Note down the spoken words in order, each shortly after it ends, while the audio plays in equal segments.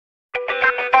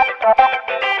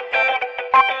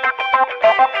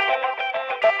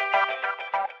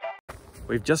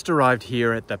We've just arrived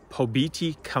here at the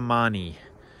Pobiti Kamani.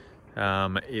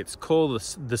 It's called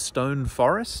the Stone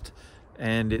Forest,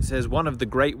 and it says one of the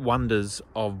great wonders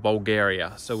of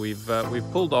Bulgaria. So we've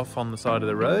pulled off on the side of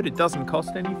the road. It doesn't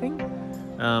cost anything.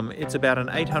 It's about an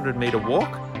 800-meter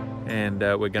walk, and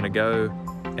we're going to go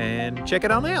and check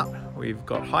it on out. We've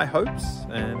got high hopes,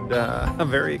 and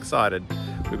I'm very excited.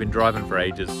 We've been driving for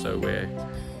ages, so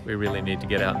we really need to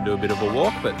get out and do a bit of a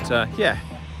walk. But yeah.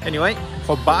 Anyway,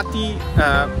 Pobiti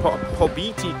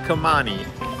Kamani.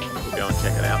 We'll go and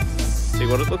check it out, see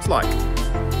what it looks like.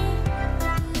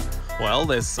 Well,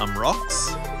 there's some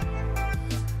rocks.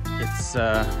 It's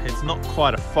not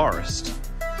quite a forest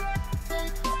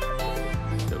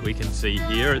that we can see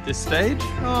here at this stage.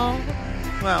 Oh,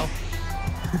 well,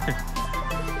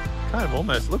 kind of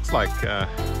almost looks like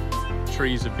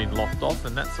trees have been lopped off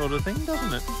and that sort of thing,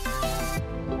 doesn't it?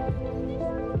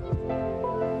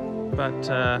 But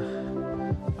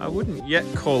I wouldn't yet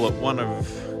call it one of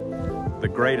the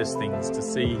greatest things to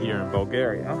see here in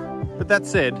Bulgaria. But that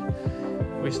said,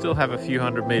 we still have a few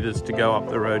hundred meters to go up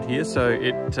the road here, so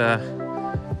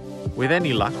with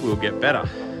any luck, we'll get better.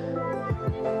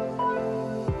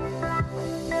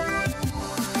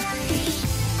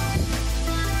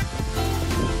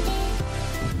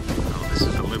 Well, this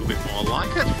is a little bit more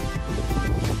like it.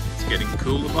 It's getting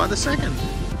cooler by the second.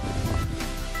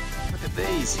 Look at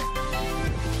these.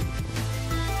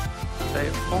 They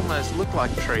almost look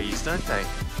like trees, don't they?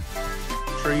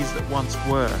 Trees that once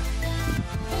were.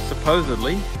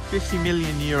 Supposedly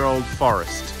 50-million-year-old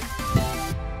forest.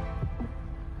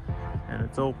 And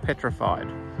it's all petrified.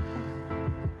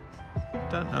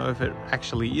 Don't know if it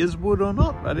actually is wood or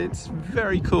not, but it's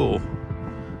very cool.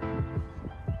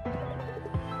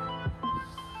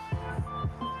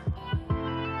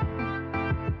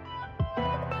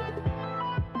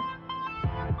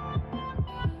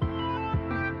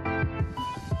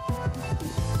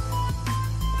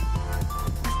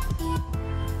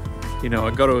 You know,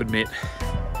 I got to admit,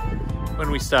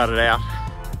 when we started out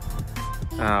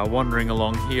wandering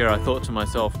along here, I thought to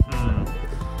myself,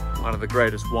 one of the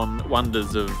greatest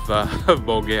wonders of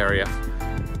Bulgaria.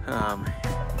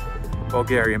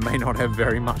 Bulgaria may not have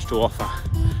very much to offer.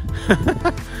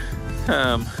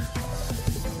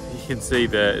 You can see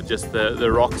just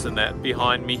the rocks and that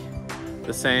behind me,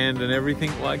 the sand and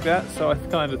everything like that. So I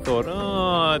kind of thought,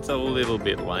 oh, it's a little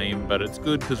bit lame, but it's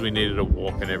good because we needed a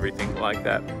walk and everything like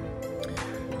that.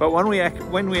 But when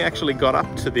we actually got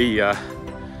up to the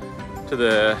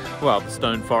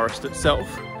stone forest itself,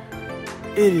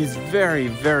 it is very,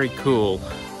 very cool.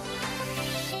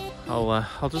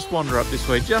 I'll just wander up this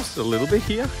way just a little bit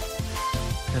here,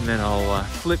 and then I'll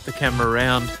flip the camera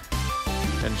around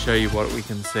and show you what we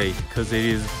can see, because it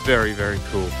is very, very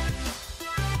cool.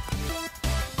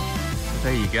 So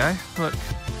there you go. Look,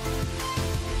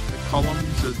 the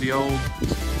columns of the old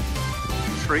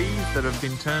trees that have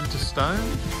been turned to stone,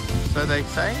 so they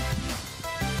say.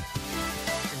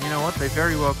 And you know what? They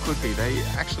very well could be. They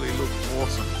actually look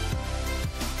awesome.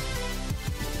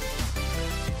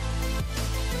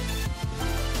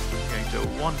 I'm going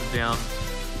to wander down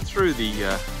through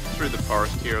the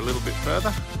forest here a little bit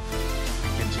further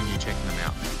and continue checking them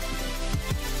out.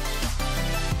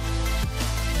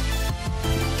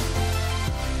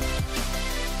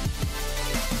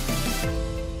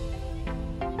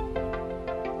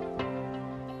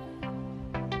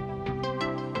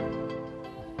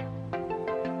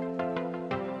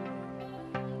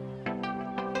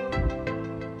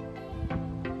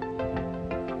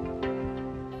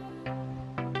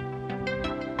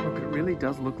 It really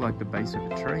does look like the base of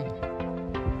a tree.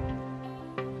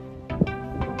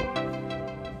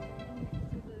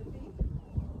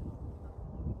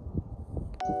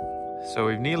 So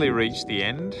we've nearly reached the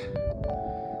end,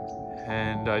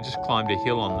 and I just climbed a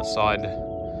hill on the side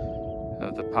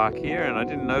of the park here, and I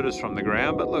didn't notice from the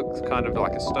ground, but look, it's kind of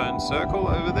like a stone circle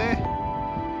over there.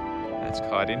 That's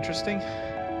quite interesting.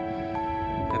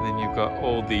 And then you've got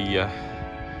all the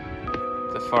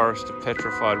forest of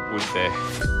petrified wood there.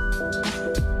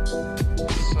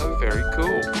 So very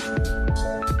cool.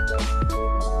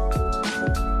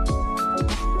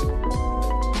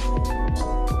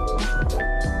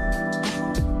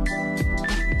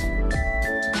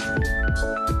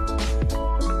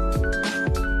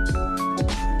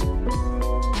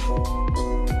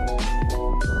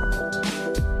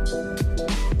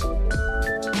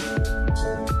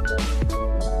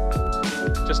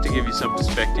 Just to give you some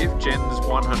perspective, Jen's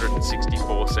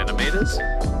 164 centimeters,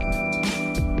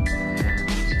 and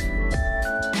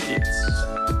it's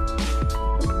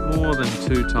more than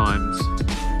 2 times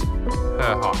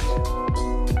her height.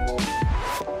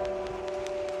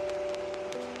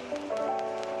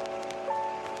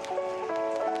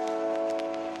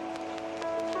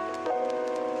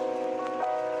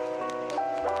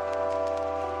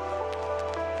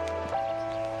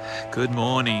 Good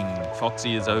morning.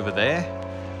 Foxy is over there.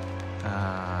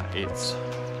 It's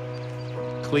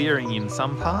clearing in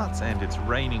some parts and it's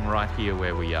raining right here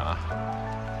where we are,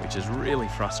 which is really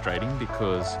frustrating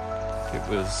because it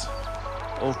was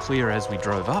all clear as we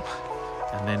drove up,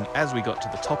 and then as we got to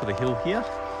the top of the hill here,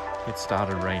 it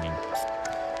started raining.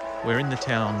 We're in the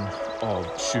town of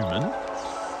Schumann,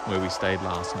 where we stayed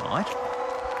last night,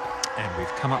 and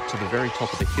we've come up to the very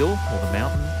top of the hill, or the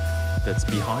mountain that's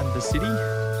behind the city.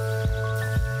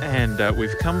 And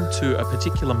we've come to a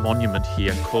particular monument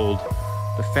here called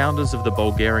the Founders of the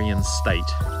Bulgarian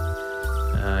State.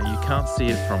 You can't see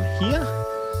it from here,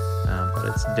 but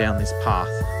it's down this path,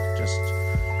 just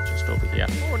over here.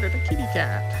 Oh, there's a kitty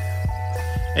cat.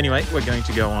 Anyway, we're going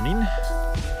to go on in,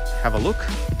 have a look,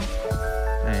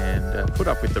 and put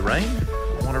up with the rain.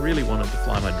 I really wanted to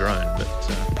fly my drone, but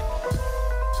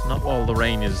not while the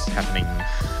rain is happening.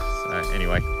 So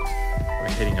anyway, we're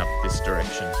heading up this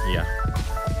direction here.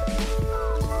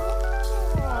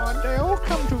 They all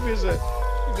come to visit.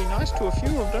 It'd be nice to a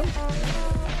few of them.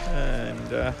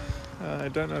 And I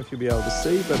don't know if you'll be able to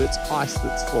see, but it's ice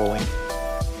that's falling.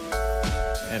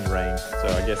 And rain, so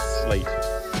I guess sleet.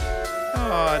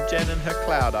 Oh, Jen and her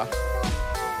clouder.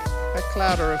 Her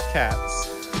clouder of cats.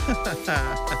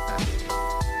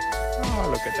 Oh,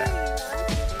 look at that.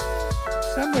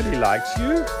 Somebody likes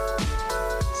you.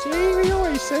 See, we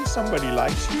always said somebody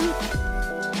likes you.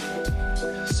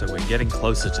 So we're getting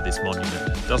closer to this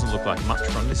monument. It doesn't look like much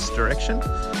from this direction,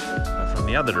 but from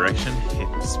the other direction,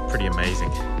 it's pretty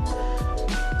amazing.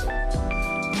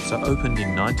 So opened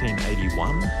in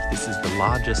 1981, this is the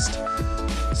largest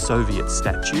Soviet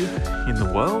statue in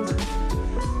the world,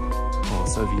 or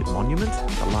Soviet monument,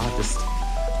 the largest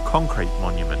concrete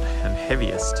monument and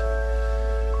heaviest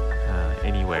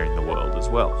anywhere in the world as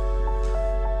well.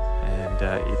 And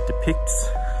it depicts,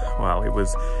 well, it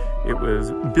was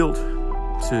built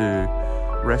to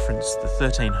reference the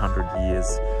 1300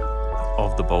 years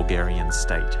of the Bulgarian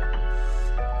state.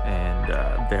 And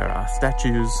there are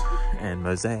statues and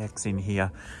mosaics in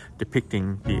here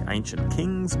depicting the ancient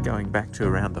kings going back to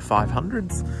around the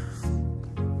 500s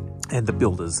and the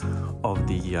builders of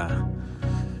the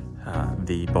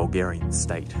Bulgarian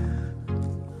state.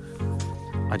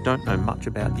 I don't know much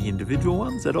about the individual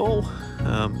ones at all,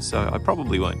 so I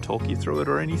probably won't talk you through it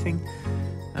or anything,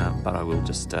 but I will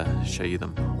just show you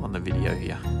them on the video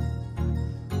here.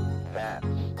 That's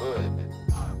good.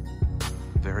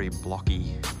 Very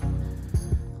blocky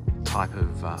type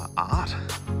of art.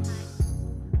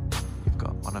 You've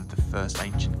got one of the first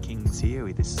ancient kings here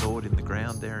with his sword in the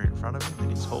ground there in front of him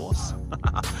and his horse.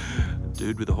 A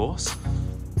dude with a horse.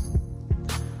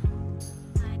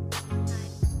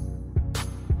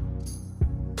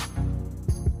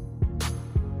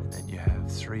 And then you have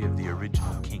three of the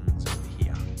original kings over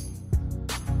here.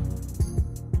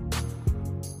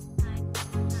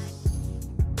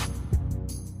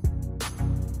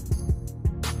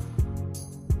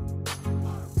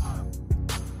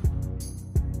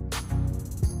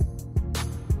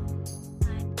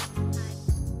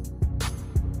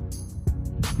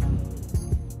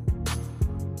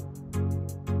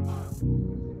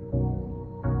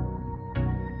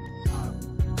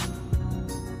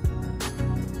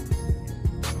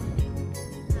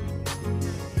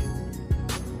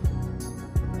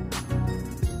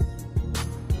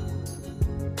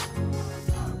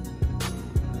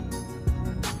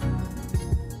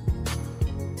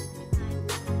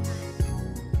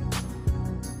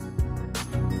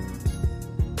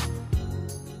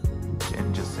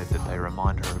 That they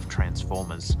remind her of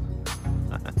Transformers.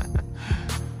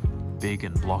 Big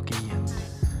and blocky and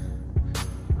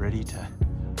ready to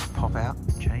pop out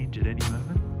and change at any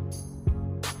moment.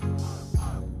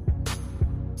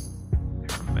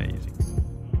 They're amazing.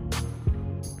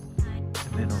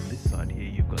 And then on this side here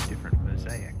you've got different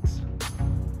mosaics.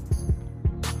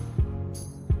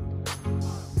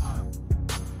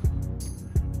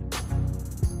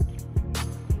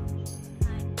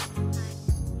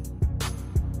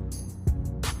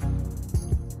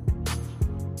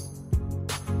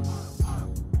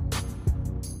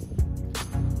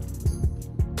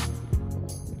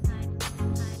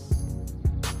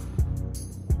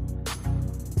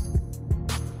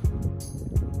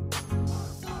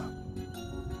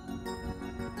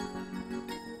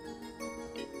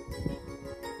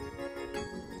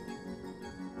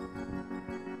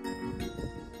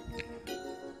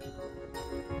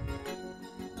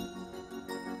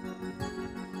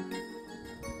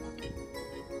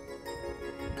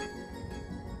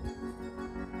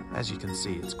 As you can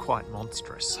see, it's quite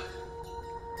monstrous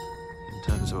in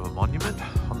terms of a monument.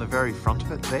 On the very front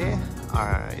of it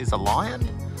there is a lion.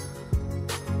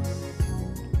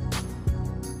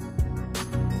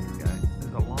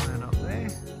 There's a lion up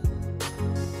there.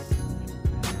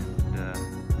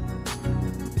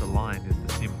 And the lion is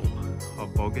the symbol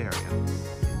of Bulgaria.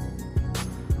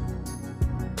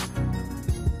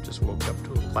 Just walked up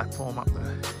to a platform up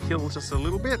the hill just a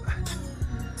little bit.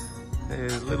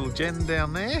 There's little Jen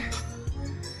down there.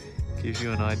 Gives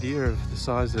you an idea of the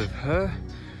size of her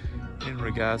in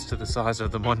regards to the size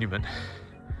of the monument.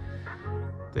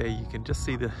 There you can just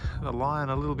see the lion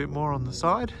a little bit more on the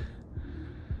side.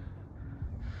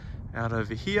 Out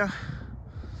over here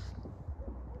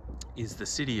is the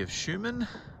city of Schumann.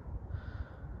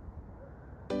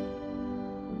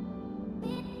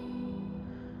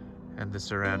 And the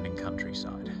surrounding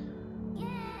countryside.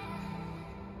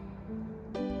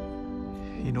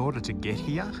 In order to get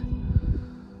here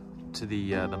to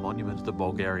the monument of the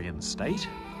Bulgarian State,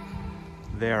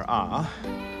 there are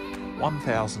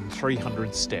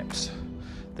 1,300 steps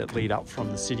that lead up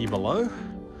from the city below.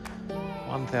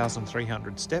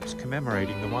 1,300 steps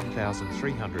commemorating the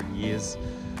 1,300 years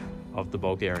of the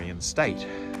Bulgarian State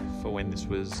for when this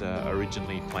was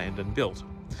originally planned and built.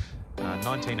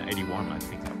 1981, I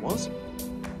think that was,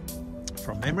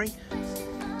 from memory.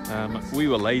 We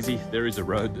were lazy. There is a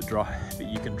road that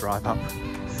you can drive up.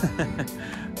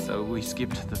 So we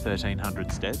skipped the 1,300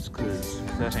 steps because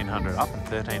 1,300 up and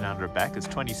 1,300 back is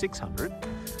 2,600.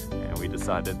 And we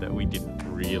decided that we didn't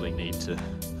really need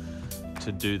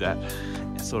to do that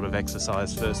sort of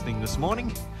exercise first thing this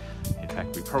morning. In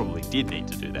fact, we probably did need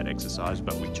to do that exercise,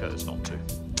 but we chose not to.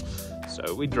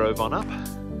 So we drove on up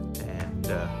and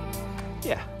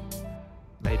yeah,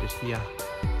 made it here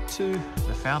to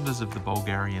the founders of the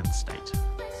Bulgarian State.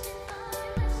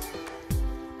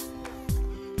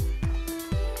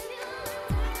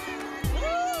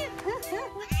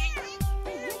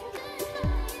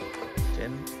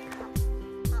 Jen.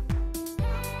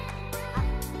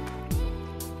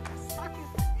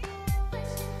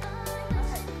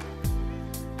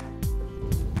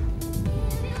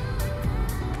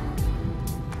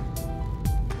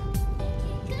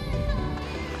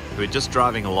 We're just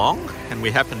driving along and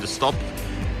we happen to stop,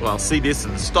 well, see this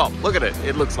and stop. Look at it,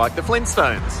 it looks like the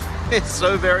Flintstones. It's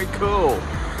so very cool.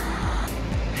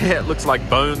 Yeah, it looks like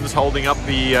bones holding up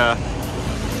the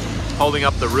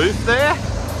roof there,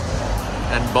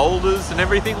 and boulders and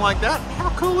everything like that. How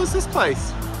cool is this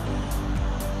place?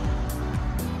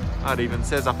 It even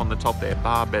says up on the top there,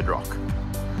 bar bedrock.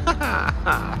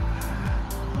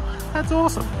 That's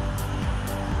awesome.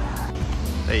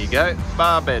 There you go,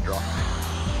 bar bedrock.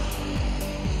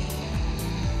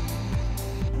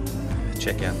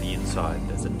 Check out the inside.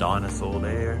 There's a dinosaur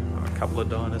there, or a couple of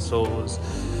dinosaurs,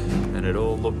 and it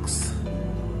all looks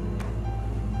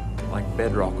like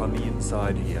bedrock on the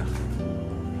inside here.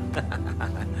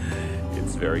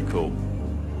 It's very cool.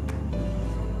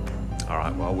 All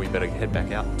right, well, we better head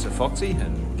back out to Foxy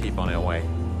and keep on our way.